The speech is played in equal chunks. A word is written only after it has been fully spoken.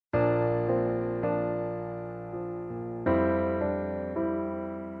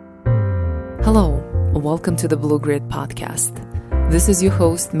Hello, welcome to the Blue Grid podcast. This is your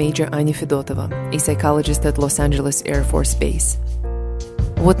host, Major Anya Fedotova, a psychologist at Los Angeles Air Force Base.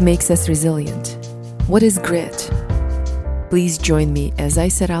 What makes us resilient? What is grit? Please join me as I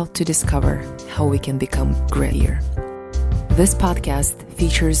set out to discover how we can become grittier. This podcast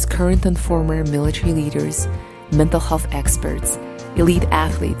features current and former military leaders, mental health experts, elite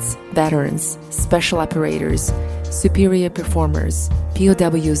athletes, veterans, special operators, superior performers,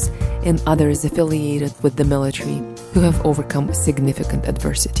 POWs, and others affiliated with the military who have overcome significant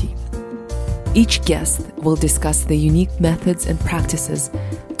adversity. Each guest will discuss the unique methods and practices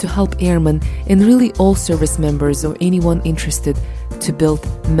to help airmen and really all service members or anyone interested to build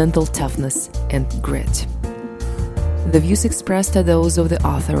mental toughness and grit. The views expressed are those of the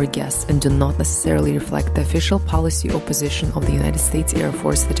author or guest and do not necessarily reflect the official policy or position of the United States Air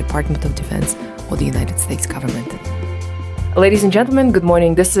Force, the Department of Defense, or the United States government. Ladies and gentlemen, good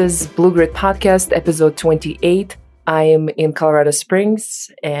morning. This is Blue Grid Podcast, episode 28. I am in Colorado Springs,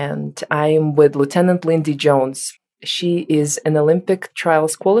 and I am with Lieutenant Lindy Jones. She is an Olympic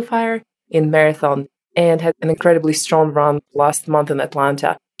trials qualifier in marathon and had an incredibly strong run last month in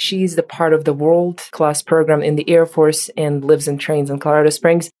Atlanta. She is the part of the world-class program in the Air Force and lives and trains in Colorado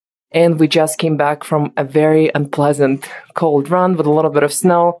Springs. And we just came back from a very unpleasant cold run with a little bit of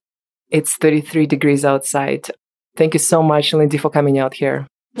snow. It's 33 degrees outside. Thank you so much, Lindy, for coming out here.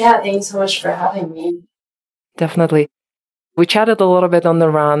 Yeah, thanks so much for having me. Definitely. We chatted a little bit on the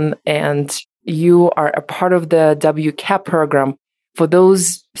run, and you are a part of the WCAP program. For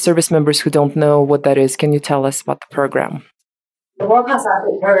those service members who don't know what that is, can you tell us about the program? The World Class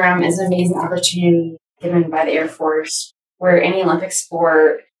Athlete Program is an amazing opportunity given by the Air Force where any Olympic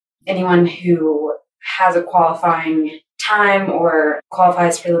sport, anyone who has a qualifying time or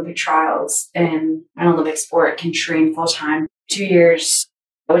qualifies for Olympic trials in an Olympic sport can train full-time 2 years,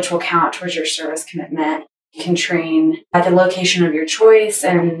 which will count towards your service commitment. You can train at the location of your choice.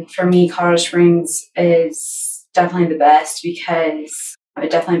 And for me, Colorado Springs is definitely the best because it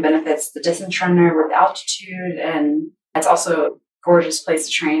definitely benefits the distance runner with altitude. And it's also a gorgeous place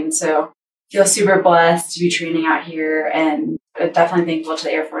to train. So I feel super blessed to be training out here, and I'm definitely thankful to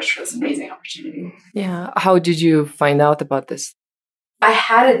the Air Force for this amazing opportunity. Yeah. How did you find out about this? I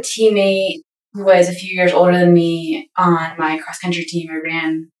had a teammate who was a few years older than me on my cross-country team. I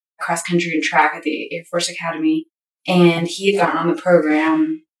ran cross-country and track at the Air Force Academy, and he had gotten on the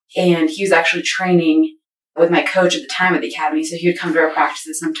program, and he was actually training with my coach at the time at the Academy. So he would come to our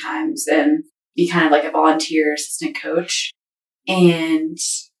practices sometimes and be kind of like a volunteer assistant coach. And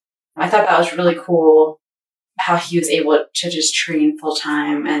I thought that was really cool how he was able to just train full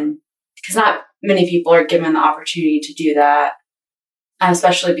time. And because not many people are given the opportunity to do that,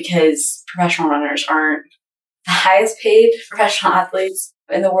 especially because professional runners aren't the highest paid professional athletes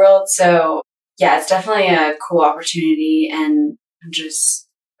in the world. So yeah, it's definitely a cool opportunity, and I'm just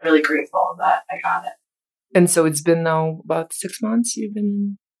really grateful that I got it. And so it's been now about 6 months you've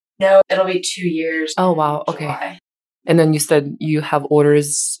been? No, it'll be 2 years. Oh, wow. Okay. July. And then you said you have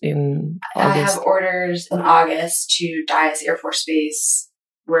orders in August? I have orders in August to Dyess Air Force Base,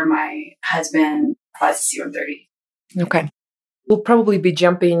 where my husband flies the C-130. Okay. We'll probably be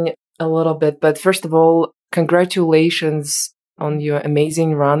jumping a little bit, but first of all, congratulations on your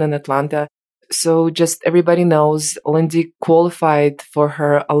amazing run in Atlanta. So just everybody knows, Lindy qualified for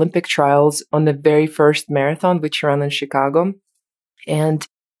her Olympic trials on the very first marathon, which she ran in Chicago. And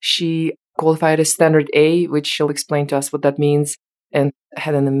she qualified as Standard A, which she'll explain to us what that means, and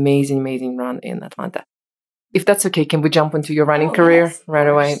had an amazing, amazing run in Atlanta. If that's okay, can we jump into your running career right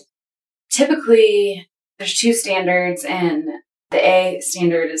away? Typically, there's two standards, and the A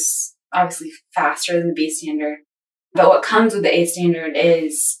standard is obviously faster than the B standard. But what comes with the A standard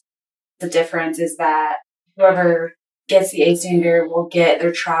is the difference is that whoever gets the A standard will get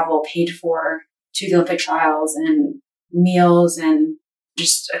their travel paid for to the Olympic trials and meals and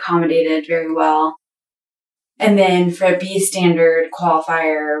just accommodated very well. And then for a B standard,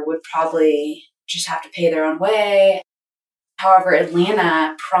 qualifier would probably just have to pay their own way. However,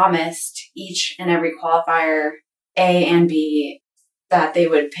 Atlanta promised each and every qualifier, A and B, that they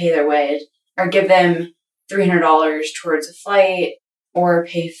would pay their way or give them $300 towards a flight or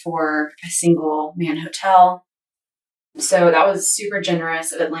pay for a single man hotel. So that was super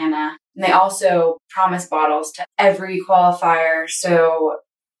generous of Atlanta. And they also promised bottles to every qualifier. So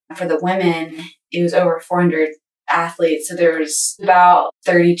for the women, it was over 400 athletes. So there's about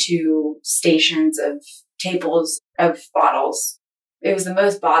 32 stations of tables of bottles. It was the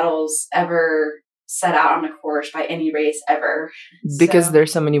most bottles ever set out on a course by any race ever. Because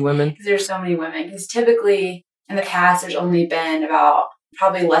there's so many women? Because there's so many women. Because typically in the past, there's only been about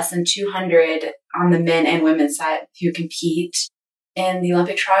probably less than 200 on the men and women's side who compete in the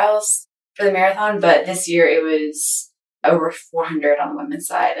Olympic trials for the marathon. But this year it was over 400 on the women's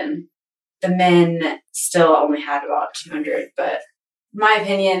side, and the men still only had about 200. But in my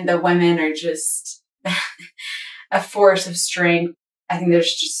opinion, the women are just a force of strength. I think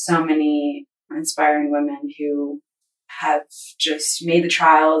there's just so many inspiring women who have just made the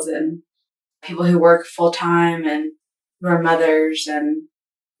trials, and people who work full time and who are mothers. And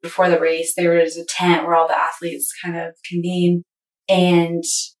before the race, there was a tent where all the athletes kind of convene and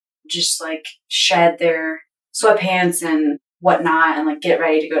just like shed their sweatpants and whatnot and like get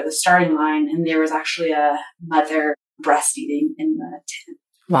ready to go to the starting line. And there was actually a mother breastfeeding in the tent.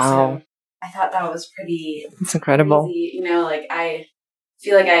 Wow. So I thought that was pretty It's incredible. crazy. You know, like I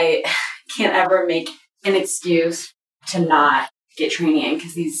feel like I can't ever make an excuse to not get training in,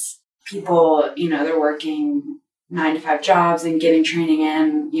 because these people, you know, they're working 9-to-5 jobs and getting training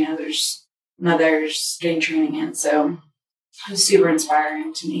in. You know, there's mothers getting training in. So it was super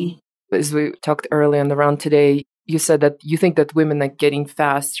inspiring to me. As we talked earlier on the round today, you said that you think that women are getting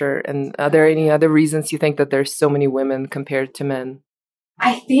faster. And are there any other reasons you think that there's so many women compared to men?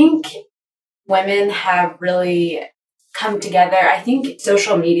 I think women have really come together. I think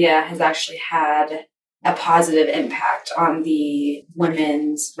social media has actually had a positive impact on the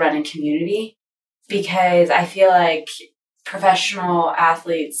women's running community, because I feel like professional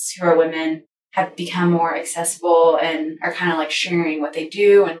athletes who are women have become more accessible and are kind of like sharing what they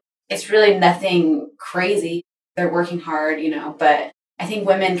do. And it's really nothing crazy. They're working hard, you know, but I think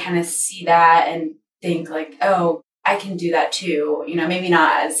women kind of see that and think like, oh, I can do that too. You know, maybe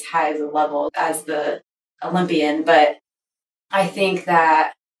not as high as a level as the Olympian, but I think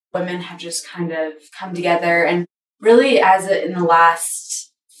that women have just kind of come together. And really, in the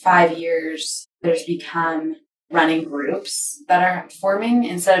last 5 years, there's become running groups that are forming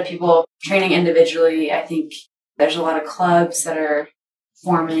instead of people training individually. I think there's a lot of clubs that are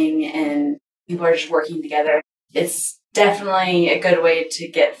forming and people are just working together. It's definitely a good way to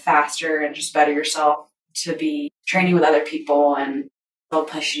get faster and just better yourself, to be training with other people, and they'll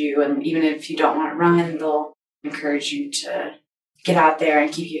push you. And even if you don't want to run, they'll encourage you to get out there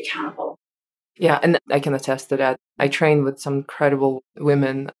and keep you accountable. Yeah, and I can attest to that. I train with some incredible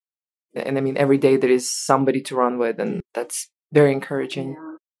women. And I mean, every day there is somebody to run with, and that's very encouraging.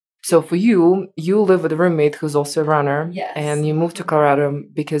 Yeah. So for you live with a roommate who's also a runner. Yes. And you moved to Colorado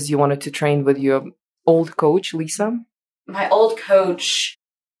because you wanted to train with your old coach, Lisa. My old coach,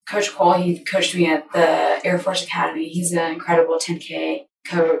 Coach Cole, he coached me at the Air Force Academy. He's an incredible 10K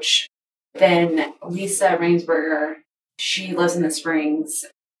coach. Then Lisa Rainsberger, she lives in the Springs,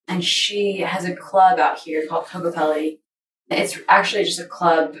 and she has a club out here called Cocopelli. It's actually just a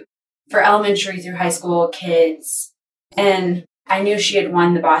club for elementary through high school kids. And I knew she had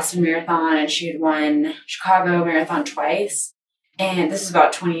won the Boston Marathon and she had won Chicago Marathon twice. And this is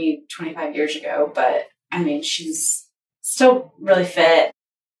about 25 years ago. But I mean, she's still really fit.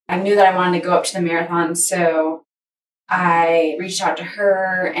 I knew that I wanted to go up to the marathon. So I reached out to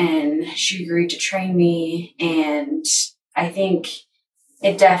her and she agreed to train me. And I think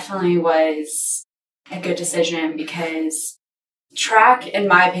it definitely was a good decision, because track, in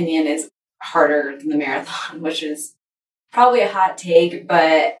my opinion, is harder than the marathon, which is probably a hot take,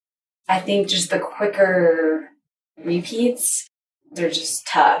 but I think just the quicker repeats, they're just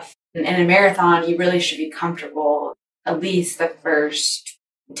tough. And in a marathon, you really should be comfortable. At least the first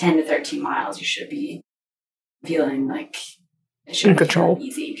 10 to 13 miles, you should be feeling like it should be control.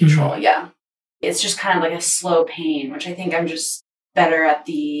 Easy control. Mm-hmm. Yeah. It's just kind of like a slow pain, which I think I'm just better at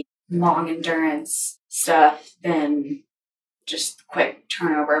the long endurance stuff than just quick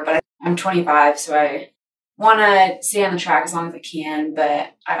turnover. But I'm 25, so I want to stay on the track as long as I can,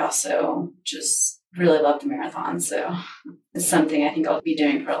 but I also just really love the marathon. So it's something I think I'll be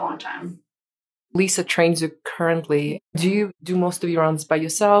doing for a long time. Lisa trains you currently. Do you do most of your runs by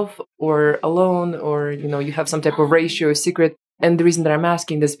yourself or alone, or, you know, you have some type of ratio or secret? And the reason that I'm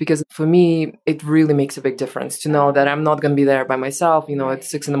asking this, because for me, it really makes a big difference to know that I'm not going to be there by myself, you know, at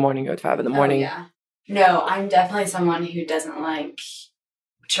 6 a.m. or at 5 a.m. Oh, yeah. No, I'm definitely someone who doesn't like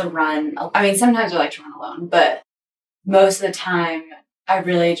to run. I mean, sometimes I like to run alone, but most of the time I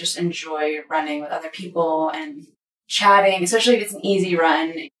really just enjoy running with other people and chatting, especially if it's an easy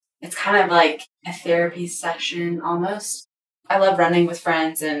run. It's kind of like a therapy session almost. I love running with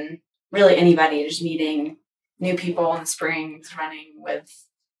friends and really anybody, just meeting new people in the Springs,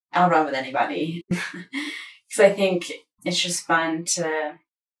 I'll run with anybody. Because I think it's just fun to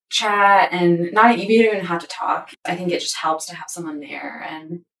chat, and not you don't even have to talk. I think it just helps to have someone there.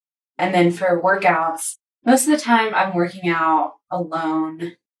 And then for workouts, Most of the time I'm working out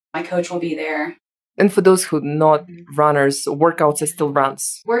alone. My coach will be there. And for those who are not runners, workouts are still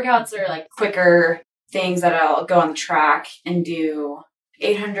runs. Workouts are like quicker things that I'll go on the track and do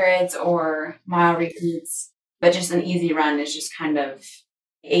 800s or mile repeats. But just an easy run is just kind of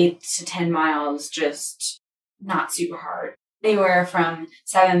 8 to 10 miles, just not super hard. Anywhere from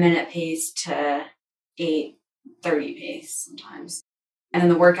 7-minute pace to 8:30 pace sometimes. And then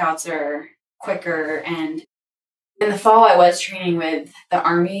the workouts are quicker. And in the fall, I was training with the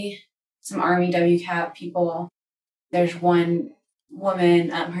Army, some Army WCAP people. There's one woman,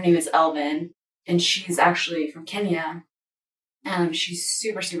 her name is Elvin, and she's actually from Kenya. She's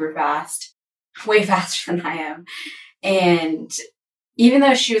super, super fast, way faster than I am. And even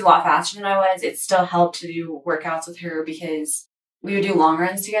though she was a lot faster than I was, it still helped to do workouts with her because we would do long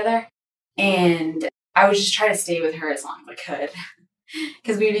runs together. And I would just try to stay with her as long as I could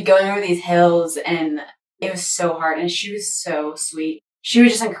because we'd be going over these hills and it was so hard. And she was so sweet. She would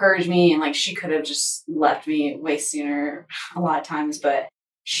just encourage me, and like she could have just left me way sooner a lot of times, but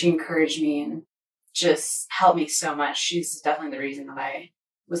she encouraged me and just helped me so much. She's definitely the reason that I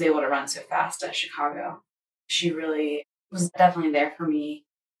was able to run so fast at Chicago. She really was definitely there for me.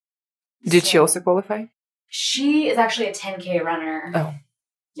 Did she also qualify? She is actually a 10K runner. Oh.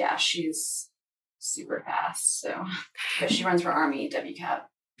 Yeah, she's super fast. So, but she runs for Army WCAP.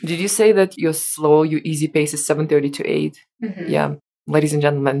 Did you say that your easy pace is 7:30 to 8? Mm-hmm. Yeah. Ladies and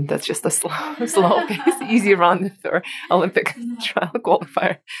gentlemen, that's just a slow pace, easy run for Olympic trial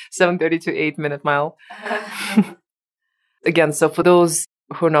qualifier, 7:30 to 8-minute mile. Again, so for those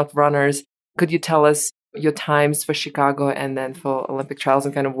who are not runners, could you tell us your times for Chicago and then for Olympic trials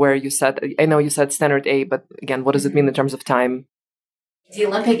and kind of where you set? I know you said standard A, but again, what does it mean in terms of time? The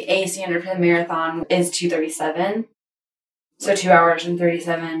Olympic A standard for the marathon is 2:37. So 2 hours and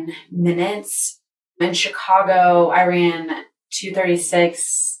 37 minutes. In Chicago, I ran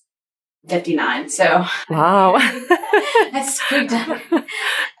 2:36:59. So wow, that's squeaked up.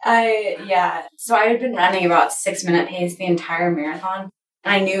 So I had been running about 6-minute pace the entire marathon,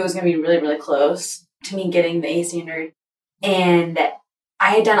 and I knew it was going to be really, really close to me getting the A standard. And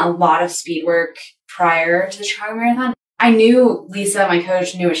I had done a lot of speed work prior to the Chicago Marathon. I knew Lisa, my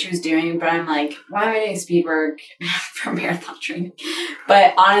coach, knew what she was doing, but I'm like, why am I doing speed work for marathon training?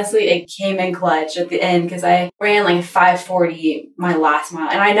 But honestly, it came in clutch at the end because I ran like 5:40 my last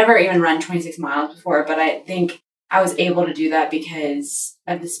mile. And I never even run 26 miles before, but I think I was able to do that because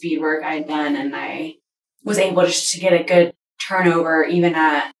of the speed work I had done. And I was able just to get a good turnover even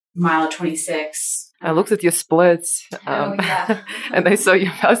at mile 26. I looked at your splits, yeah. And I saw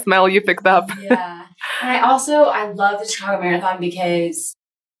your first mile you picked up. Yeah. And I love the Chicago Marathon because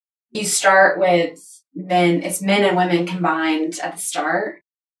you start with men, it's men and women combined at the start.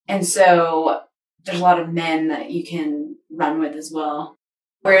 And so there's a lot of men that you can run with as well.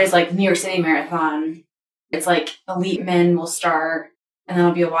 Whereas like New York City Marathon, it's like elite men will start and then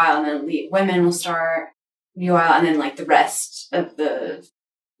it'll be a while, and then elite women will start, be a while, and then like the rest of the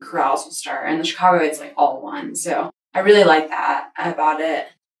corrals will start. And the Chicago, it's like all one. So I really like that about it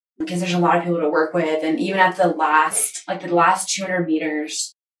because there's a lot of people to work with. And even at the last 200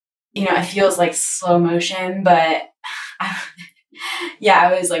 meters, it feels like slow motion, but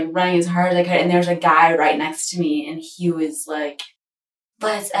I was like running as hard as I could. And there's a guy right next to me and he was like,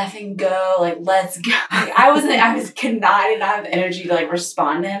 let's effing go. Like, let's go. Like, I did not have the energy to like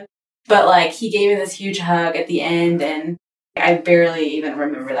respond to him, but like he gave me this huge hug at the end, and I barely even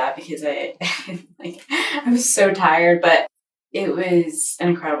remember that because I was so tired, but it was an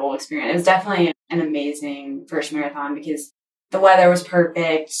incredible experience. It was definitely an amazing first marathon because the weather was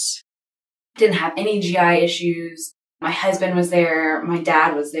perfect. Didn't have any GI issues. My husband was there. My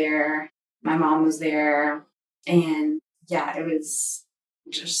dad was there. My mom was there. And yeah, it was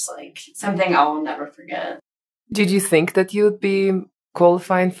just like something I'll never forget. Did you think that you'd be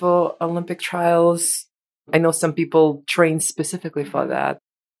qualifying for Olympic trials? I know some people train specifically for that.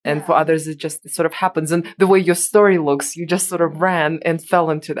 And for others, it just sort of happens. And the way your story looks, you just sort of ran and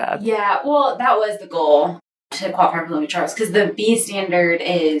fell into that. Yeah, well, that was the goal, to qualify for Olympic trials. Because the B standard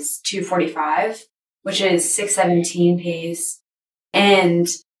is 2:45, which is 6:17 pace. And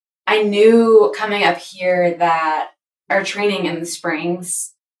I knew coming up here that our training in the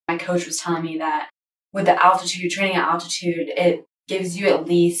springs, my coach was telling me that with the altitude, training at altitude, it gives you at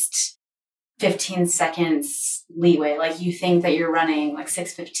least 15 seconds leeway. Like you think that you're running like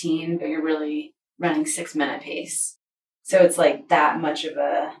 6:15, but you're really running 6-minute pace. So it's like that much of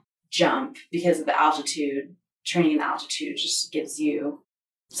a jump because of the altitude. Training in altitude just gives you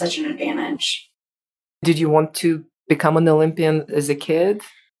such an advantage. Did you want to become an Olympian as a kid?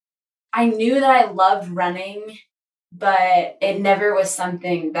 I knew that I loved running, but it never was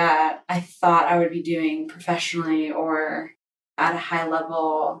something that I thought I would be doing professionally or at a high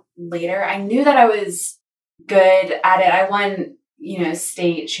level later. I knew that I was good at it. I won,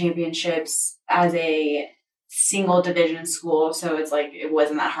 state championships as a single division school. So it's like, it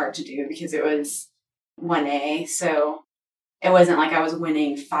wasn't that hard to do because it was 1A. So it wasn't like I was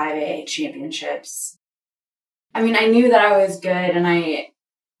winning 5A championships. I mean, I knew that I was good and I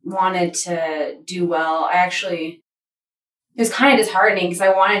wanted to do well. It was kind of disheartening because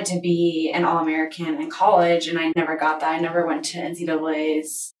I wanted to be an All-American in college and I never got that. I never went to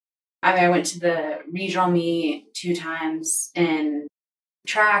NCAAs. I mean, I went to the regional meet 2 times in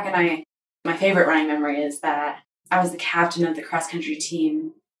track, and my favorite running memory is that I was the captain of the cross-country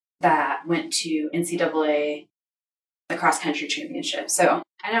team that went to NCAA, the cross-country championship. So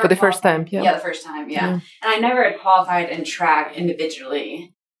I never For the first time, yeah. Yeah, the first time, yeah. And I never had qualified in track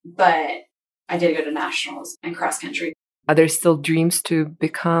individually, but I did go to nationals in cross-country. Are there still dreams to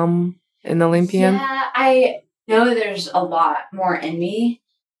become an Olympian? Yeah, I know there's a lot more in me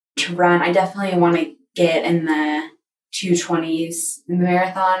to run. I definitely want to get in the 220s in the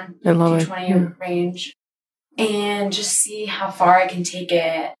marathon, 220 range, and just see how far I can take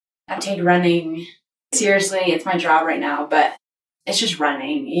it. I take running seriously. It's my job right now, but it's just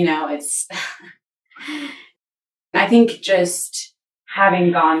running, it's, I think just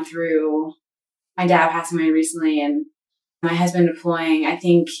having gone through my dad passing away recently and my husband deploying, I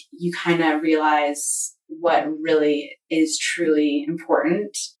think you kind of realize what really is truly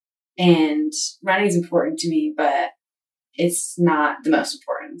important. And running is important to me, but it's not the most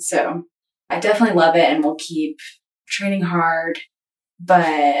important. So I definitely love it and will keep training hard.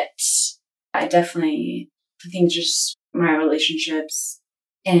 But I think just my relationships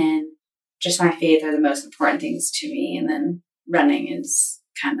and just my faith are the most important things to me. And then running is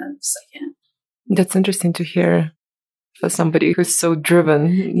kind of second. That's interesting to hear. For somebody who's so driven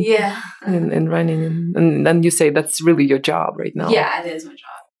in running. And then you say that's really your job right now. Yeah, it is my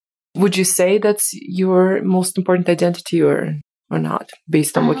job. Would you say that's your most important identity or not,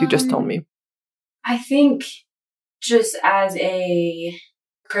 based on what you just told me? I think just as a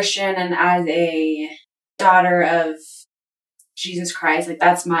Christian and as a daughter of Jesus Christ, like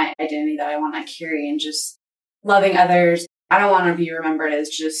that's my identity that I want to carry, and just loving others. I don't want to be remembered as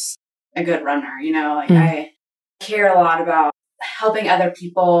just a good runner, I care a lot about helping other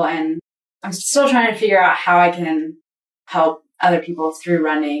people, and I'm still trying to figure out how I can help other people through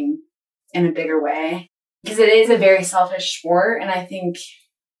running in a bigger way, because it is a very selfish sport, and I think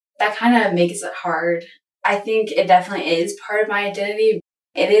that kind of makes it hard. I think it definitely is part of my identity.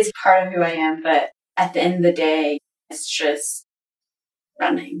 It is part of who I am, but at the end of the day, it's just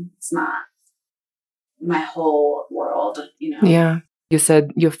running. It's not my whole world, Yeah. You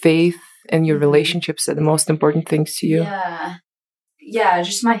said your faith and your relationships are the most important things to you. Yeah,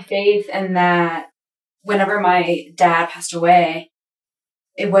 just my faith, and that whenever my dad passed away,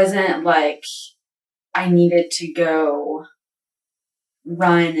 it wasn't like I needed to go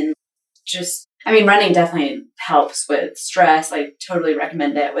run and running definitely helps with stress. I totally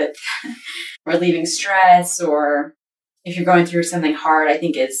recommend it with relieving stress, or if you're going through something hard, I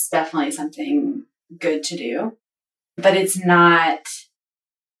think it's definitely something good to do. But it's not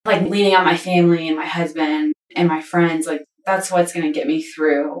like leaning on my family and my husband and my friends. Like that's what's going to get me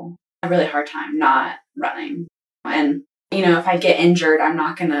through a really hard time, not running. And, if I get injured, I'm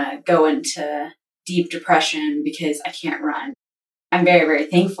not going to go into deep depression because I can't run. I'm very, very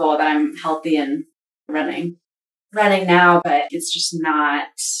thankful that I'm healthy and running now, but it's just not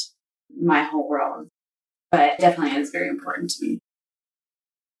my whole world. But definitely is very important to me.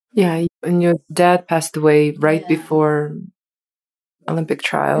 Yeah. And your dad passed away right before Olympic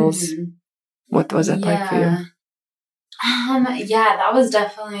trials. Mm-hmm. What was it like for you? That was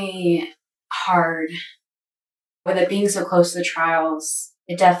definitely hard. With it being so close to the trials,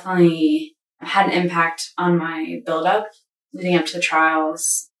 it definitely had an impact on my build-up leading up to the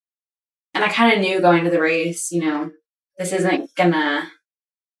trials. And I kind of knew going to the race, this isn't gonna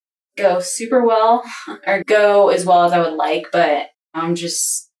go super well or go as well as I would like, but I'm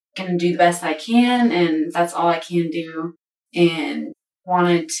just gonna do the best I can, and that's all I can do. And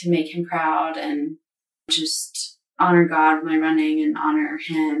wanted to make him proud and just honor God with my running and honor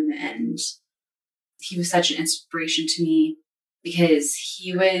him. And he was such an inspiration to me because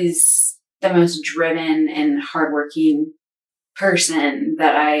he was the most driven and hardworking person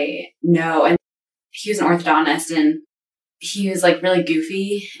that I know. And he was an orthodontist, and he was like really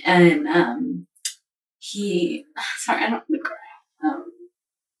goofy, and sorry, I don't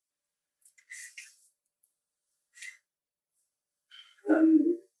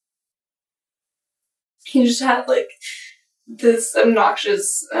he just had like this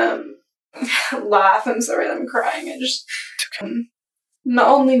obnoxious laugh. I'm sorry that I'm crying. I just not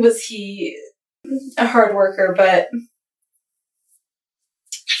only was he a hard worker, but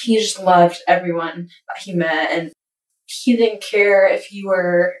he just loved everyone that he met, and he didn't care if you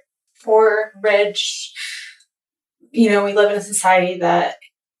were poor, rich. You know, we live in a society that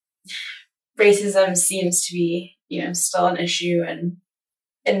racism seems to be, you know, still an issue, and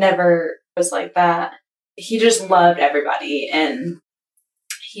it never was like that. He just loved everybody, and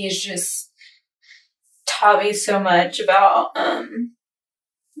he's just taught me so much about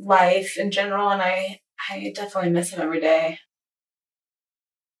life in general, and I definitely miss him every day.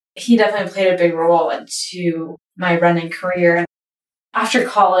 He definitely played a big role into my running career. After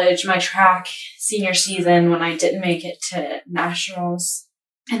college, my track senior season, when I didn't make it to nationals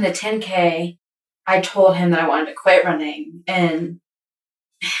in the 10K, I told him that I wanted to quit running, and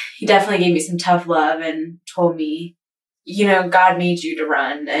he definitely gave me some tough love and told me, you know, God made you to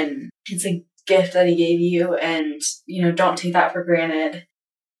run, and it's a gift that he gave you, and, you know, don't take that for granted.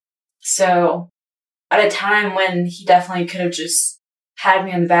 So at a time when he definitely could have just had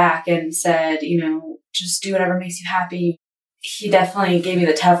me on the back and said, you know, just do whatever makes you happy, he definitely gave me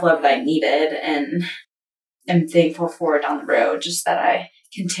the tough love that I needed, and I'm thankful for it down the road, just that I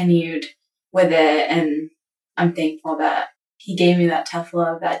continued with it. And I'm thankful that he gave me that tough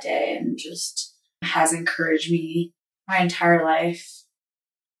love that day and just has encouraged me my entire life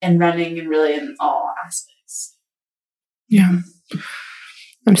in running and really in all aspects. Yeah.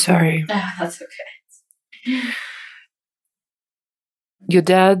 I'm sorry. That's okay. Your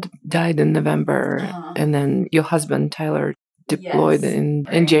dad died in November, and then your husband, Tyler, deployed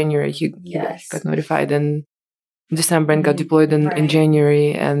in January. He got notified in December and got deployed in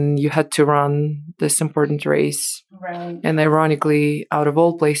January, and you had to run this important race. Right. And ironically, out of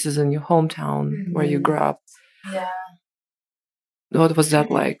all places in your hometown where you grew up. Yeah. What was that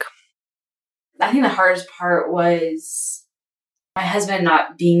like? I think the hardest part was my husband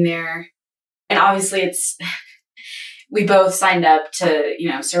not being there. And obviously it's, we both signed up to, you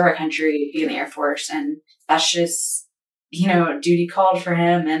know, serve our country, be in the Air Force. And that's just, you know, duty called for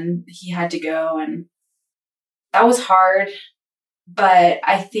him, and he had to go. And that was hard. But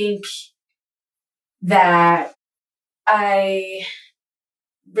I think that I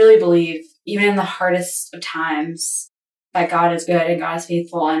really believe, even in the hardest of times, that God is good and God is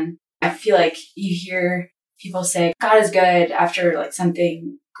faithful. And I feel like you hear people say God is good after like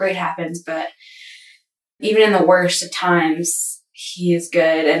something great happens, but even in the worst of times, he is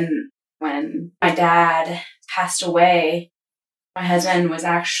good. And when my dad passed away, my husband was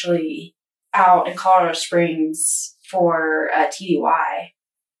actually out in Colorado Springs for a TDY.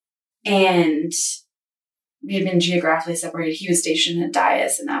 And we had been geographically separated. He was stationed at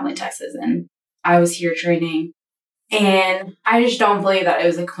Dias in Abilene, Texas, and I was here training. And I just don't believe that it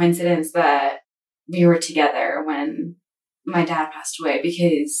was a coincidence that we were together when my dad passed away,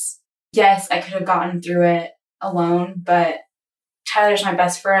 because yes, I could have gotten through it alone, but Tyler's my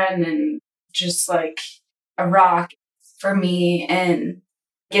best friend and just like a rock for me. And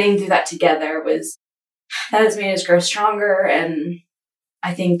getting through that together that has made us grow stronger. And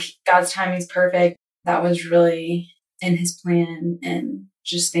I think God's timing is perfect. That was really in his plan, and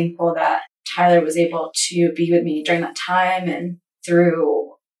just thankful that Tyler was able to be with me during that time and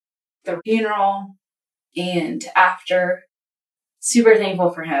through the funeral and after. Super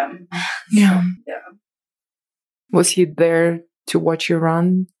thankful for him. Yeah. So, yeah. Was he there to watch you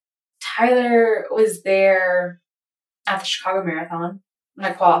run? Tyler was there at the Chicago Marathon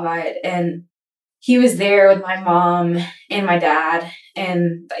when I qualified, and he was there with my mom and my dad.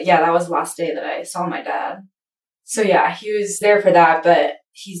 And yeah, that was the last day that I saw my dad. So yeah, he was there for that, but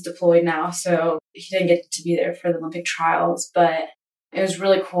he's deployed now, so he didn't get to be there for the Olympic trials, but it was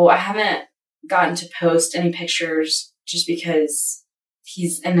really cool. I haven't gotten to post any pictures just because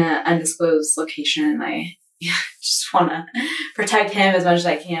he's in an undisclosed location, and I just want to protect him as much as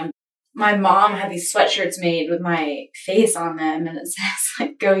I can. My mom had these sweatshirts made with my face on them, and it says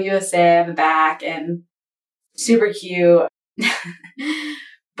like "Go USA" on the back, and super cute.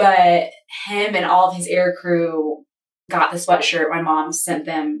 But him and all of his air crew got the sweatshirt. My mom sent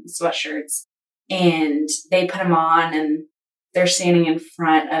them sweatshirts, and they put them on, and they're standing in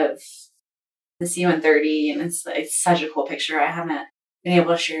front of the C-130, and it's such a cool picture. I haven't been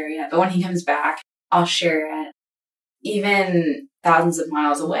able to share it yet, but when he comes back, I'll share it. Even thousands of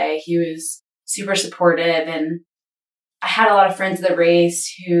miles away, he was super supportive, and I had a lot of friends at the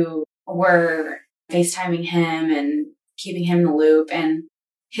race who were FaceTiming him and keeping him in the loop, and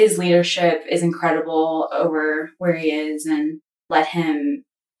his leadership is incredible over where he is, and let him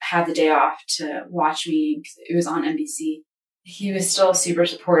have the day off to watch me because it was on NBC. He was still super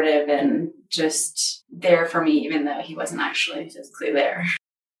supportive and just there for me, even though he wasn't actually physically there.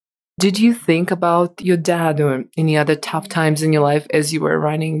 Did you think about your dad or any other tough times in your life as you were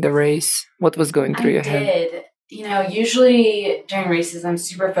running the race? What was going through your head? I did. Usually during races, I'm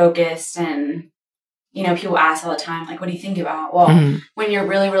super focused and, people ask all the time, like, what do you think about? Well, when you're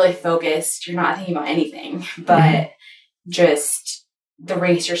really, really focused, you're not thinking about anything, but just the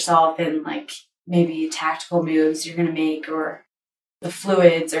race yourself and like maybe tactical moves you're going to make or the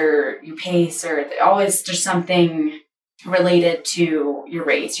fluids or your pace or always just something related to your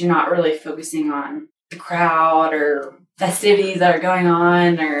race. You're not really focusing on the crowd or festivities that are going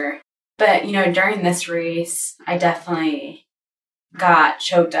on but during this race, I definitely got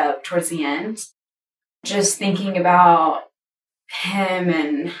choked up towards the end. Just thinking about him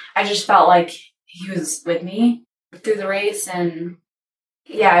and I just felt like he was with me through the race and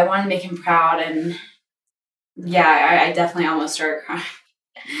I wanted to make him proud and I definitely almost started crying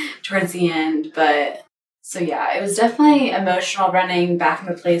towards the end. But so it was definitely emotional running back in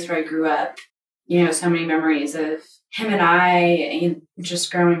the place where I grew up. So many memories of him and I just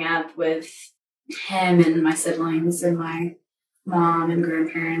growing up with him and my siblings and my mom and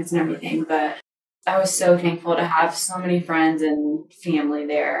grandparents and everything. But I was so thankful to have so many friends and family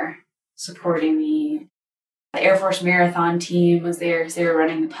there supporting me. The Air Force Marathon team was there because they were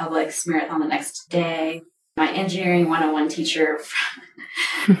running the Publix Marathon the next day. My engineering 101 teacher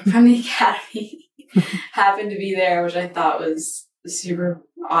from the academy happened to be there, which I thought was super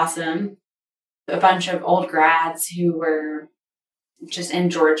awesome. A bunch of old grads who were just in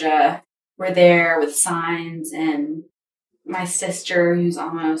Georgia were there with signs, and my sister, who's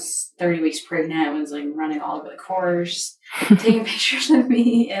almost 30 weeks pregnant, was like running all over the course, taking pictures of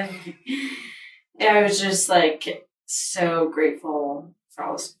me, and I was just like so grateful for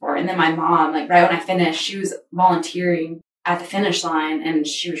all the support. And then my mom, like right when I finished, she was volunteering at the finish line, and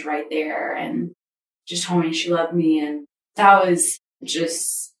she was right there and just told me she loved me, and that was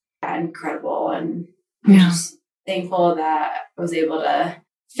just incredible. And I'm just thankful that I was able to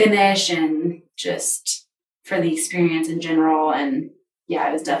finish and just for the experience in general. And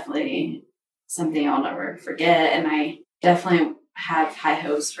it was definitely something I'll never forget. And I definitely have high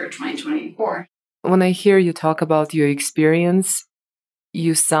hopes for 2024. When I hear you talk about your experience,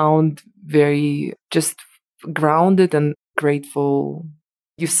 you sound very just grounded and grateful.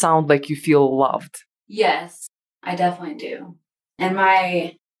 You sound like you feel loved. Yes, I definitely do. And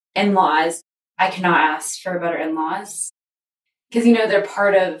my in-laws, I cannot ask for better in-laws because, they're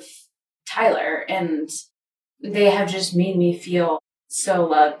part of Tyler and they have just made me feel so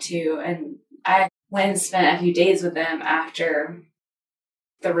loved too. And I went and spent a few days with them after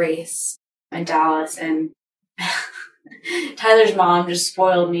the race in Dallas, and Tyler's mom just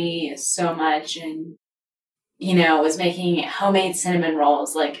spoiled me so much and, was making homemade cinnamon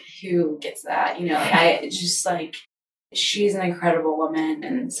rolls. Like, who gets that? I just like, she's an incredible woman,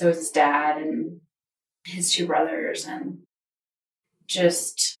 and so is his dad and his two brothers, and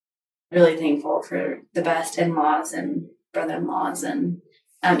just really thankful for the best in-laws and brother-in-laws, and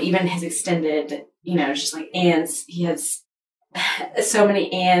even his extended, just like aunts. He has so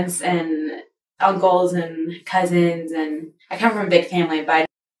many aunts and uncles and cousins, and I come from a big family, but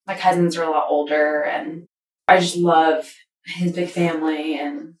my cousins are a lot older, and I just love his big family,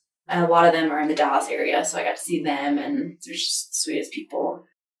 and a lot of them are in the Dallas area, so I got to see them, and they're just the sweetest people.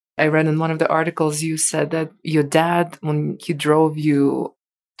 I read in one of the articles you said that your dad, when he drove you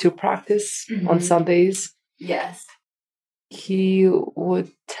to practice on Sundays, yes, he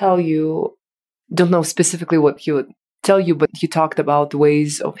would tell you, don't know specifically what he would tell you, but he talked about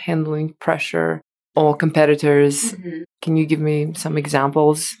ways of handling pressure or competitors. Can you give me some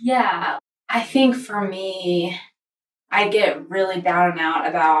examples? Yeah, I think for me, I get really down and out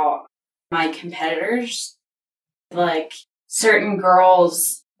about my competitors. Like certain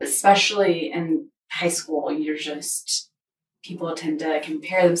girls, especially in high school, people tend to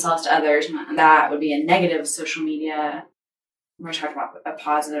compare themselves to others, and that would be a negative social media. We're talking about a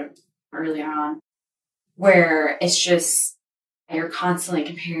positive earlier on, where it's just you're constantly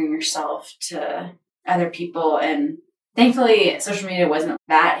comparing yourself to other people. And thankfully, social media wasn't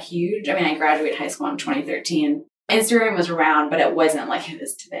that huge. I mean, I graduated high school in 2013. Instagram was around, but it wasn't like it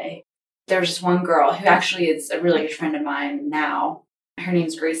is today. There was just one girl who actually is a really good friend of mine now. Her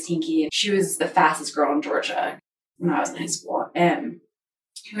name's Grace Tinky. She was the fastest girl in Georgia when I was in high school. And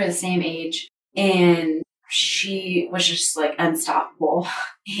we were the same age. And she was just like unstoppable.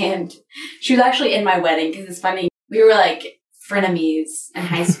 And she was actually in my wedding because it's funny. We were like frenemies in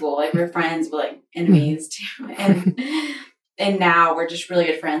high school. Like we were friends, but like enemies too. And And now we're just really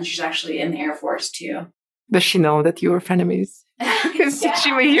good friends. She's actually in the Air Force too. Does she know that you are frenemies? Yeah.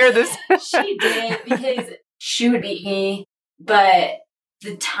 She may hear this. She did, because she would beat me. But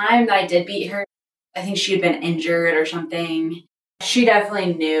the time that I did beat her, I think she had been injured or something. She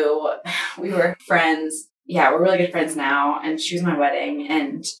definitely knew we were friends. Yeah, we're really good friends now. And she was my wedding.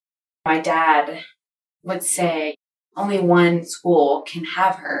 And my dad would say only one school can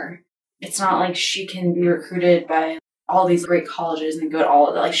have her. It's not like she can be recruited by all these great colleges and go to all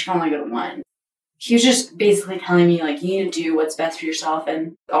of them. Like, she can only go to one. He was just basically telling me, like, you need to do what's best for yourself,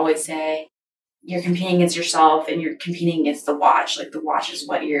 and always say you're competing against yourself and you're competing against the watch. Like, the watch is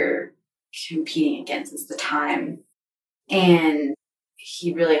what you're competing against. It's the time. And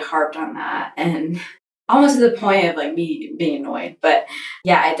he really harped on that, and almost to the point of like me being annoyed. But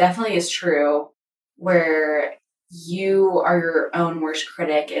yeah, it definitely is true, where you are your own worst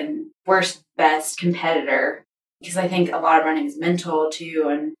critic and worst best competitor. Because I think a lot of running is mental too,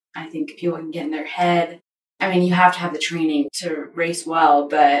 and I think people can get in their head. I mean, you have to have the training to race well,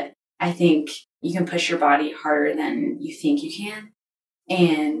 but I think you can push your body harder than you think you can.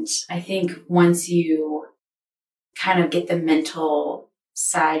 And I think once you kind of get the mental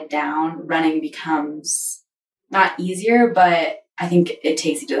side down, running becomes not easier, but I think it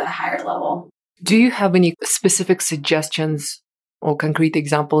takes you to that higher level. Do you have any specific suggestions or concrete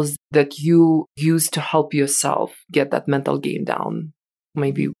examples that you use to help yourself get that mental game down?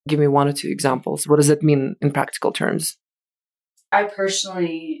 Maybe give me one or two examples. What does it mean in practical terms? I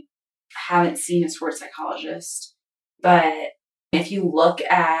personally haven't seen a sports psychologist, but if you look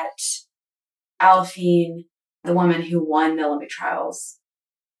at Alphine, the woman who won the Olympic trials,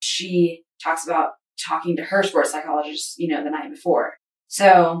 she talks about talking to her sports psychologist, the night before.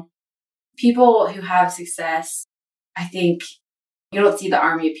 So people who have success, I think you don't see the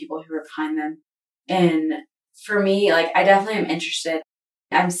army of people who are behind them. And for me, like, I definitely am interested.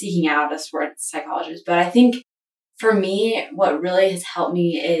 I'm seeking out a sports psychologist, but I think for me, what really has helped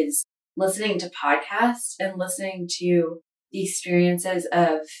me is listening to podcasts and listening to the experiences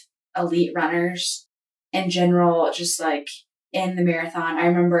of elite runners in general, just like in the marathon. I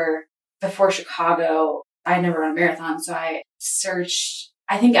remember before Chicago, I had never run a marathon, so I searched.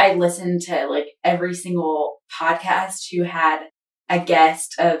 I think I listened to like every single podcast who had a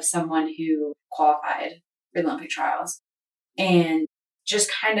guest of someone who qualified for the Olympic trials, and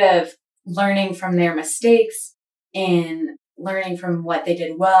just kind of learning from their mistakes and learning from what they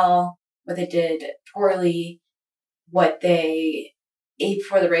did well, what they did poorly, what they ate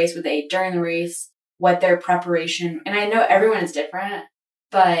before the race, what they ate during the race, what their preparation. And I know everyone is different,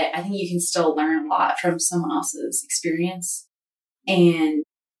 but I think you can still learn a lot from someone else's experience. And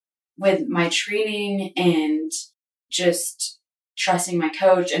with my training and just trusting my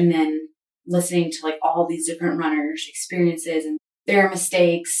coach, and then listening to like all these different runners' experiences and their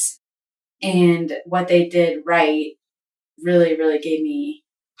mistakes and what they did right, really, really gave me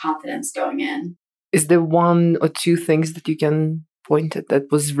confidence going in. Is there one or two things that you can point at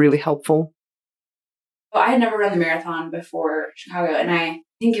that was really helpful? Well, I had never run the marathon before Chicago, and I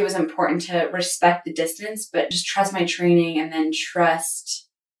think it was important to respect the distance, but just trust my training and then trust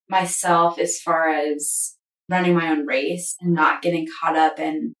myself as far as running my own race and not getting caught up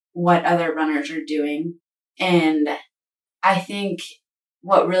in what other runners are doing. And I think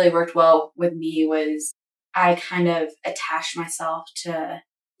what really worked well with me was I kind of attached myself to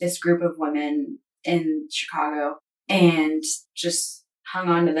this group of women in Chicago and just hung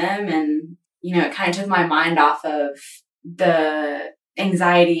on to them. And, it kind of took my mind off of the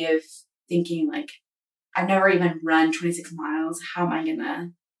anxiety of thinking like, I've never even run 26 miles. How am I going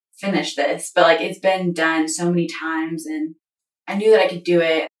to finish this? But like, it's been done so many times and I knew that I could do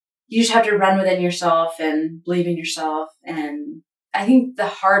it. You just have to run within yourself and believe in yourself. And I think the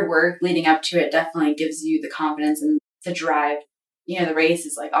hard work leading up to it definitely gives you the confidence and the drive. The race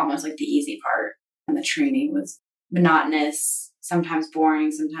is like almost like the easy part, and the training was monotonous, sometimes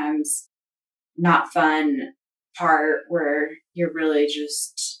boring, sometimes not fun part where you're really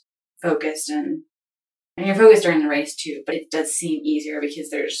just focused, and you're focused during the race too, but it does seem easier because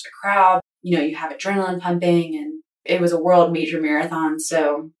there's a crowd, you have adrenaline pumping, and it was a world major marathon.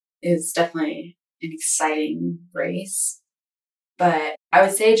 So it's definitely an exciting race. But I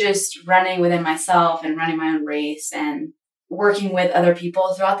would say just running within myself and running my own race and working with other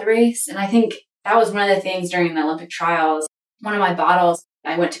people throughout the race. And I think that was one of the things during the Olympic trials. One of my bottles,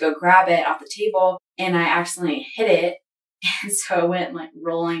 I went to go grab it off the table and I accidentally hit it. And so I went like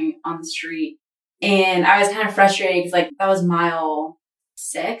rolling on the street. And I was kind of frustrated because like that was mile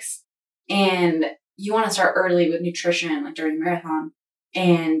 6. And you want to start early with nutrition like during the marathon.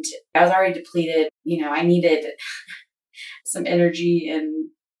 And I was already depleted. I needed some energy, and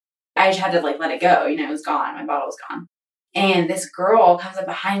I just had to like let it go. It was gone. My bottle was gone. And this girl comes up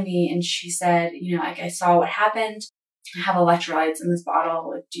behind me and she said, like, I saw what happened. I have electrolytes in this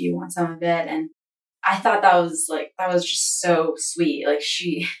bottle. Like, do you want some of it? And I thought that was just so sweet. Like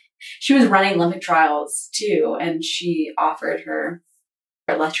she was running Olympic trials too. And she offered her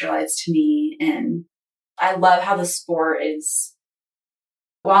electrolytes to me. And I love how the sport is,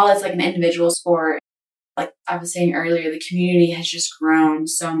 while it's like an individual sport, like I was saying earlier, the community has just grown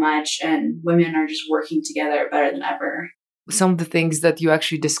so much and women are just working together better than ever. Some of the things that you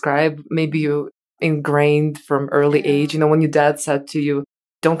actually describe, maybe you ingrained from early age, when your dad said to you,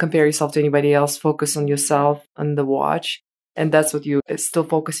 don't compare yourself to anybody else, focus on yourself and the watch. And that's what you still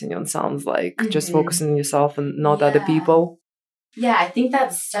focusing on, sounds like, just focusing on yourself and not other people. Yeah, I think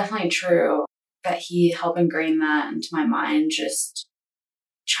that's definitely true, that he helped ingrain that into my mind, just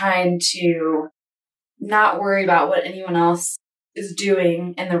trying to not worry about what anyone else is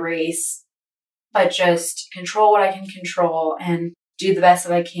doing in the race, but just control what I can control and do the best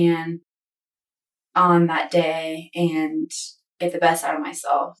that I can on that day and get the best out of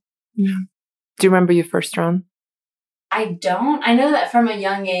myself. Yeah. Do you remember your first run? I don't. I know that from a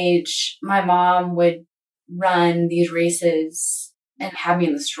young age, my mom would run these races and have me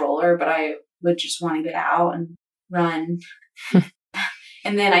in the stroller, but I would just want to get out and run.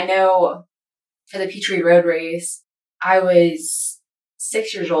 And then I know for the Peachtree Road race, I was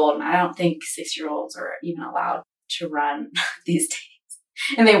 6 years old, and I don't think 6-year-olds are even allowed to run these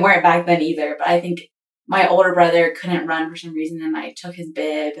days. And they weren't back then either, but I think my older brother couldn't run for some reason, and I took his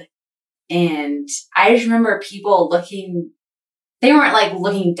bib. And I just remember people they weren't like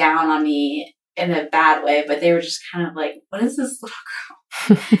looking down on me in a bad way, but they were just kind of like, what is this little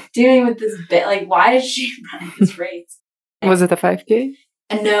girl doing with this bib? Like, why is she running this race? Was it a 5K?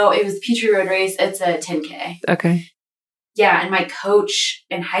 And no, it was the Peachtree Road race. It's a 10K. Okay. Yeah, and my coach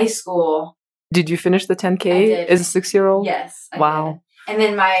in high school. Did you finish the 10K I did. as a 6-year-old? Yes. Wow. Did. And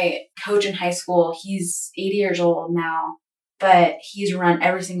then my coach in high school, he's 80 years old now, but he's run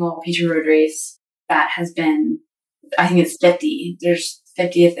every single Peachtree Road race that has been, I think it's 50. There's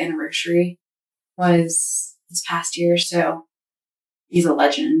 50th anniversary was this past year. So he's a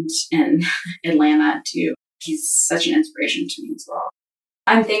legend in Atlanta too. He's such an inspiration to me as well.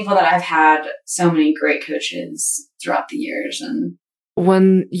 I'm thankful that I've had so many great coaches throughout the years. And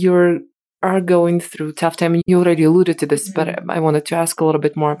when you are going through tough time, and you already alluded to this, but I wanted to ask a little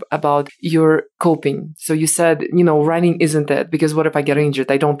bit more about your coping. So you said, running isn't it, because what if I get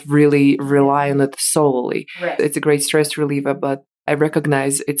injured? I don't really rely on it solely. Right. It's a great stress reliever, but I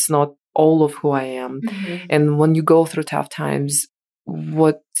recognize it's not all of who I am. And when you go through tough times,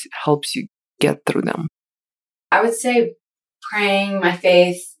 what helps you get through them? I would say praying, my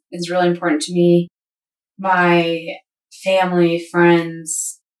faith is really important to me. My family,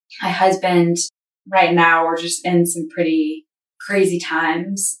 friends, my husband, right now, we're just in some pretty crazy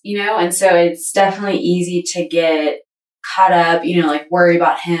times, and so it's definitely easy to get caught up, like worry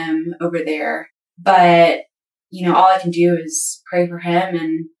about him over there. But, all I can do is pray for him,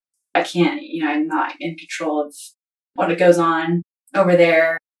 and I can't, I'm not in control of what goes on over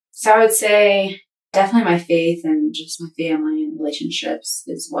there. So I would say definitely my faith and just my family and relationships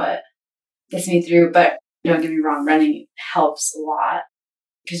is what gets me through. But don't get me wrong, running helps a lot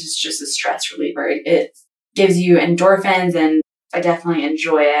because it's just a stress reliever. It gives you endorphins, and I definitely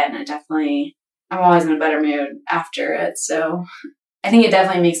enjoy it. And I'm always in a better mood after it. So I think it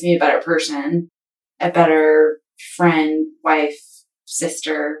definitely makes me a better person, a better friend, wife,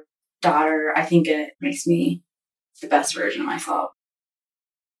 sister, daughter. I think it makes me the best version of myself.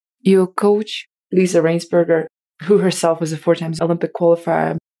 Your coach, Lisa Rainsberger, who herself was a 4-time Olympic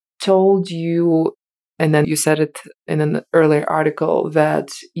qualifier, told you, and then you said it in an earlier article, that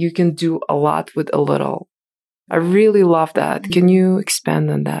you can do a lot with a little. I really love that. Can you expand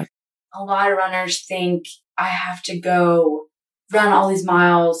on that? A lot of runners think I have to go run all these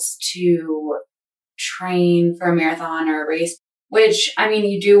miles to train for a marathon or a race, which, I mean,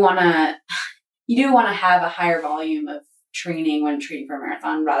 you do want to have a higher volume of training when training for a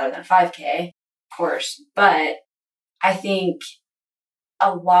marathon rather than 5K, of course. But I think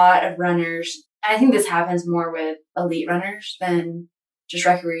a lot of runners, I think this happens more with elite runners than just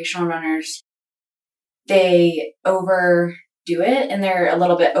recreational runners. They overdo it and they're a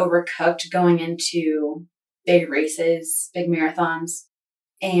little bit overcooked going into big races, big marathons.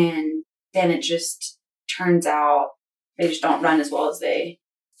 And then it just turns out they just don't run as well as they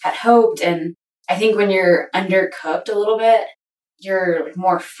had hoped. And I think when you're undercooked a little bit, you're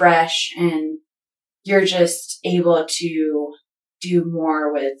more fresh and you're just able to do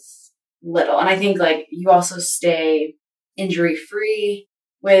more with little. And I think you also stay injury free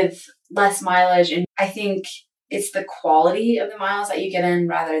with less mileage. And I think it's the quality of the miles that you get in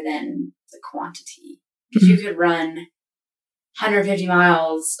rather than the quantity. Because you could run 150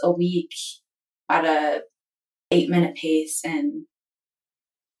 miles a week at a 8-minute pace and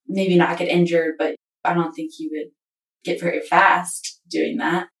maybe not get injured, but I don't think you would get very fast doing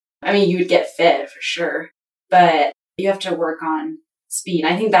that. I mean, you would get fit for sure, but you have to work on speed.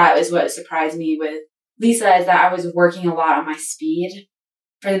 I think that was what surprised me with Lisa, is that I was working a lot on my speed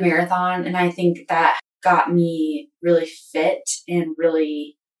for the marathon. And I think that got me really fit and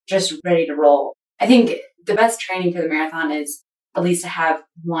really just ready to roll. I think the best training for the marathon is at least to have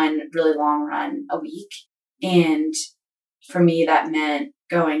one really long run a week. And for me, that meant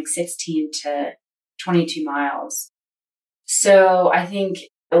going 16 to 22 miles. So I think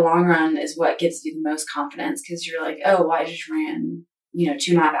the long run is what gives you the most confidence, because you're like, oh, well, I just ran,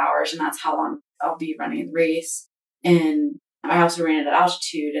 2.5 hours, and that's how long I'll be running the race. And I also ran it at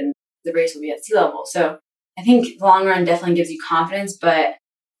altitude, and the race will be at sea level. So I think the long run definitely gives you confidence, but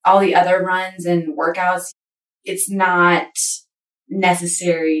all the other runs and workouts, it's not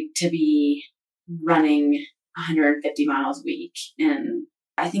necessary to be running 150 miles a week. And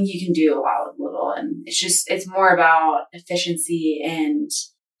I think you can do a lot with little. And it's more about efficiency and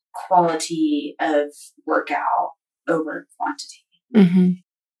quality of workout over quantity. Mm-hmm.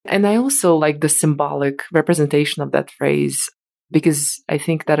 And I also like the symbolic representation of that phrase, because I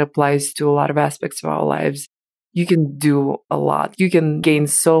think that applies to a lot of aspects of our lives. You can do a lot. You can gain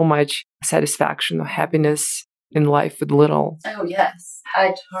so much satisfaction or happiness in life with little. Oh, yes.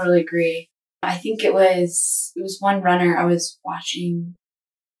 I totally agree. I think it was one runner I was watching,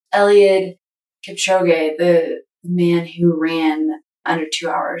 Eliud Kipchoge, the man who ran under 2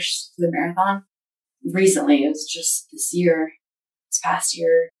 hours for the marathon. Recently, it was just this past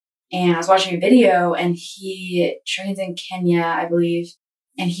year. And I was watching a video, and he trains in Kenya, I believe.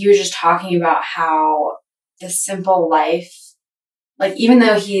 And he was just talking about how the simple life, like even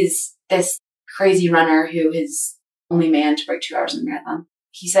though he's this crazy runner who is only man to break 2 hours in the marathon,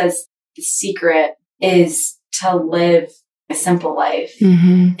 he says the secret is to live a simple life.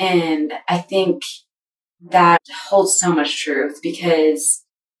 Mm-hmm. And I think that holds so much truth, because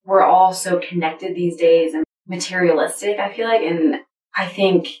we're all so connected these days and materialistic, I feel like. And I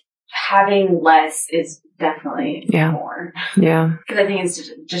think having less is definitely more. Yeah. Because I think it's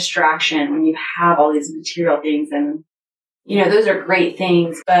just a distraction when you have all these material things, and, those are great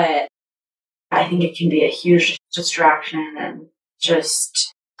things, but I think it can be a huge distraction and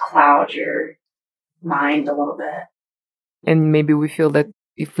just cloud your mind a little bit. And maybe we feel that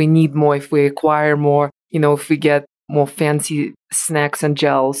if we need more, if we acquire more, if we get more fancy snacks and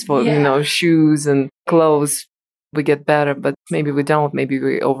gels for, shoes and clothes, we get better, but maybe we don't. Maybe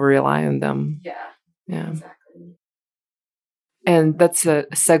we over-rely on them. Yeah, exactly. And that's a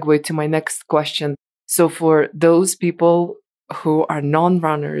segue to my next question. So for those people who are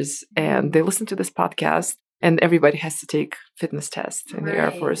non-runners and they listen to this podcast, and everybody has to take fitness tests in the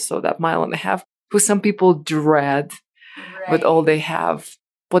Air Force, so that 1.5 miles, who some people dread with all they have,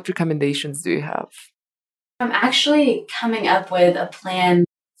 what recommendations do you have? I'm actually coming up with a plan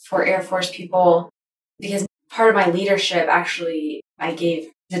for Air Force people, because part of my leadership, actually, I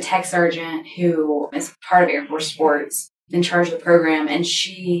gave the tech sergeant who is part of Air Force Sports in charge of the program, and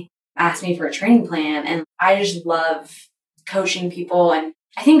she asked me for a training plan. And I just love coaching people. And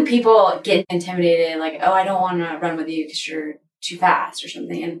I think people get intimidated, like, oh, I don't want to run with you because you're too fast or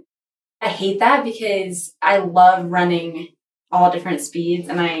something. And I hate that, because I love running all different speeds.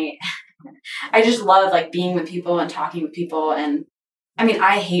 And I just love being with people and talking with people. And I mean,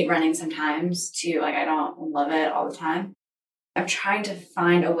 I hate running sometimes too. I don't love it all the time. I'm trying to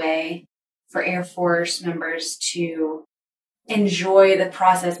find a way for Air Force members to enjoy the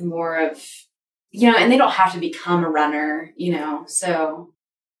process more of, and they don't have to become a runner, so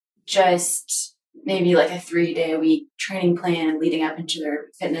just maybe a 3-day-a-week training plan leading up into their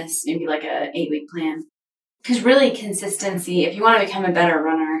fitness, maybe a 8-week plan. Because really consistency, if you want to become a better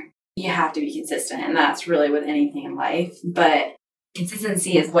runner, you have to be consistent. And that's really with anything in life. But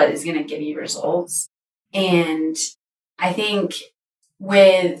consistency is what is going to give you results. And I think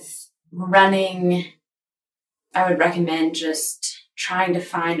with running, I would recommend just trying to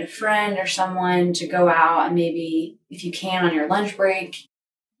find a friend or someone to go out and maybe, if you can, on your lunch break,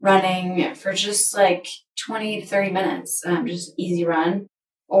 running for just 20 to 30 minutes, just easy run.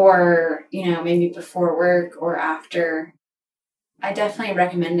 Or, maybe before work or after. I definitely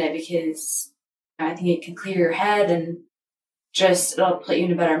recommend it, because I think it can clear your head and just it'll put you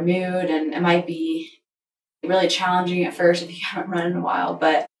in a better mood. And it might be really challenging at first if you haven't run in a while.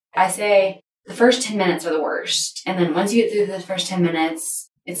 But I say the first 10 minutes are the worst. And then once you get through the first 10 minutes,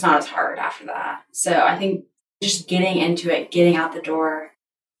 it's not as hard after that. So I think just getting into it, getting out the door,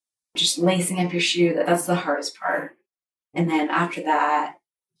 just lacing up your shoe, that's the hardest part. And then after that,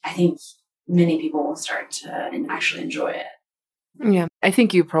 I think many people will start to actually enjoy it. Yeah, I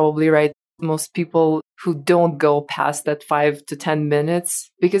think you're probably right. Most people who don't go past that 5 to 10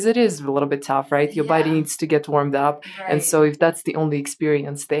 minutes, because it is a little bit tough, right? Your body needs to get warmed up. Right. And so if that's the only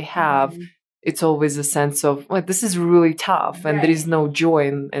experience they have, it's always a sense of, well, this is really tough. And there is no joy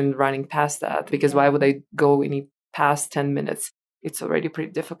in running past that, because why would I go any past 10 minutes? It's already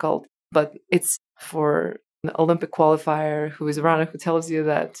pretty difficult. But it's for an Olympic qualifier who is a runner who tells you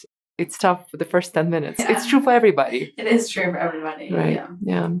that it's tough for the first 10 minutes. Yeah. It's true for everybody. It is true for everybody. Right.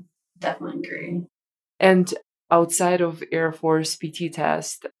 Yeah. Definitely agree. And outside of Air Force PT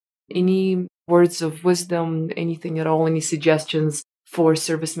test, any words of wisdom, anything at all, any suggestions for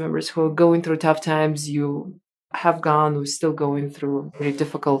service members who are going through tough times? You have gone, who's still going through a very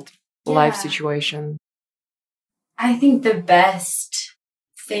difficult life situation. I think the best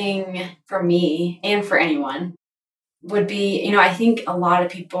thing for me and for anyone would be, I think a lot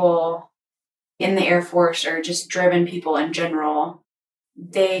of people in the Air Force are just driven people in general.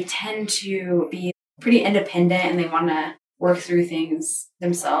 They tend to be pretty independent and they want to work through things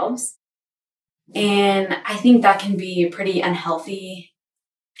themselves. And I think that can be pretty unhealthy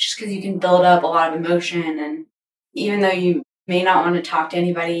just because you can build up a lot of emotion. And even though you may not want to talk to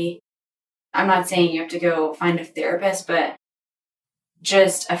anybody, I'm not saying you have to go find a therapist, but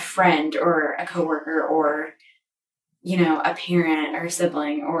just a friend or a coworker or, a parent or a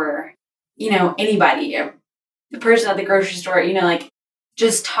sibling or, anybody, the person at the grocery store,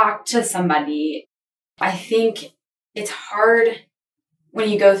 just talk to somebody. I think it's hard when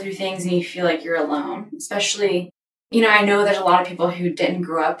you go through things and you feel like you're alone, especially, I know there's a lot of people who didn't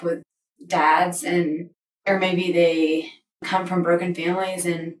grow up with dads or maybe they come from broken families.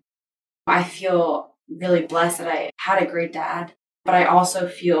 And I feel really blessed that I had a great dad, but I also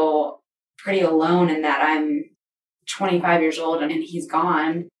feel pretty alone in that I'm 25 years old and he's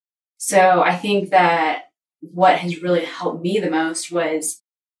gone. So I think that what has really helped me the most was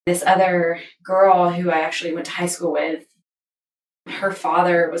this other girl who I actually went to high school with. Her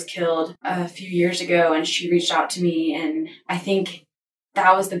father was killed a few years ago and she reached out to me. And I think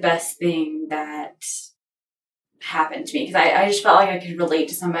that was the best thing that happened to me because I just felt like I could relate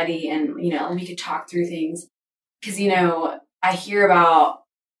to somebody and, we could talk through things. Because, I hear about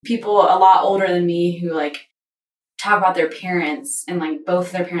people a lot older than me who talk about their parents and both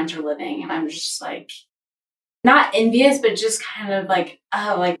of their parents are living. And I'm just not envious, but just kind of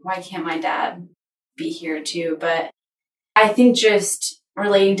why can't my dad be here too? But I think just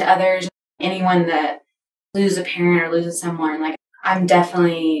relating to others, anyone that loses a parent or loses someone, I'm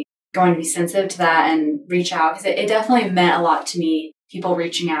definitely going to be sensitive to that and reach out because it definitely meant a lot to me. People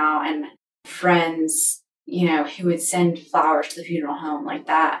reaching out and friends, who would send flowers to the funeral home,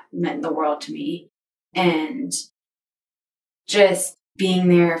 that meant the world to me. And just being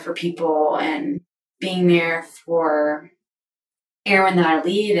there for people and being there for airmen that I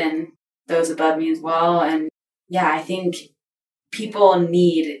lead and those above me as well. And I think people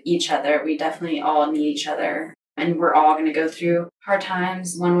need each other. We definitely all need each other. And we're all going to go through hard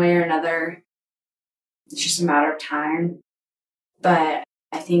times one way or another. It's just a matter of time. But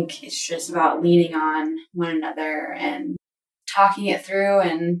I think it's just about leaning on one another and talking it through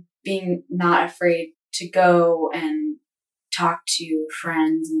and being not afraid to go and talk to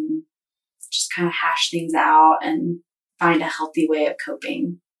friends and just kind of hash things out and find a healthy way of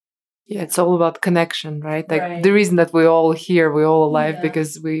coping. Yeah, it's all about connection, right? The reason that we're all here, we're all alive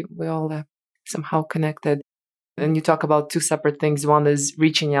because we all are somehow connected. And you talk about two separate things. One is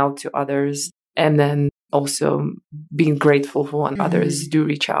reaching out to others and then also being grateful for when others do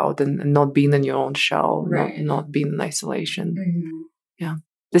reach out and not being in your own shell, not being in isolation. Yeah.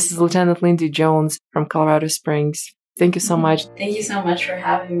 This is Lieutenant Lindy Jones from Colorado Springs. Thank you so much. Thank you so much for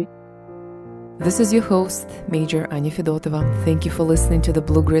having me. This is your host, Major Anya Fedotova. Thank you for listening to the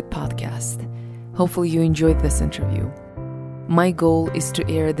Blue Grid podcast. Hopefully you enjoyed this interview. My goal is to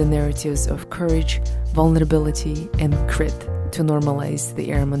air the narratives of courage, vulnerability, and grit to normalize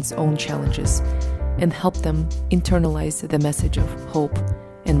the airman's own challenges and help them internalize the message of hope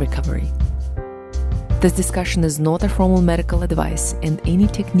and recovery. This discussion is not a formal medical advice, and any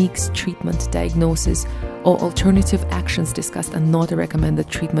techniques, treatment, diagnosis, or alternative actions discussed are not a recommended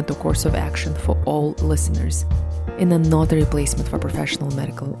treatment or course of action for all listeners, and are not a replacement for professional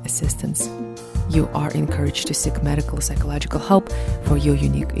medical assistance. You are encouraged to seek medical or psychological help for your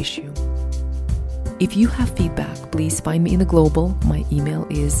unique issue. If you have feedback, please find me in the global. My email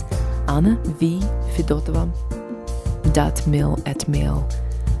is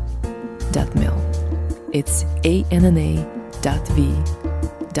annavfedotova.mail@mail.mil. It's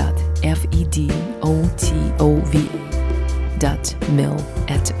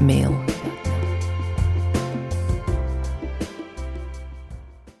ANNA.V.FEDOTOVA.mil@mail.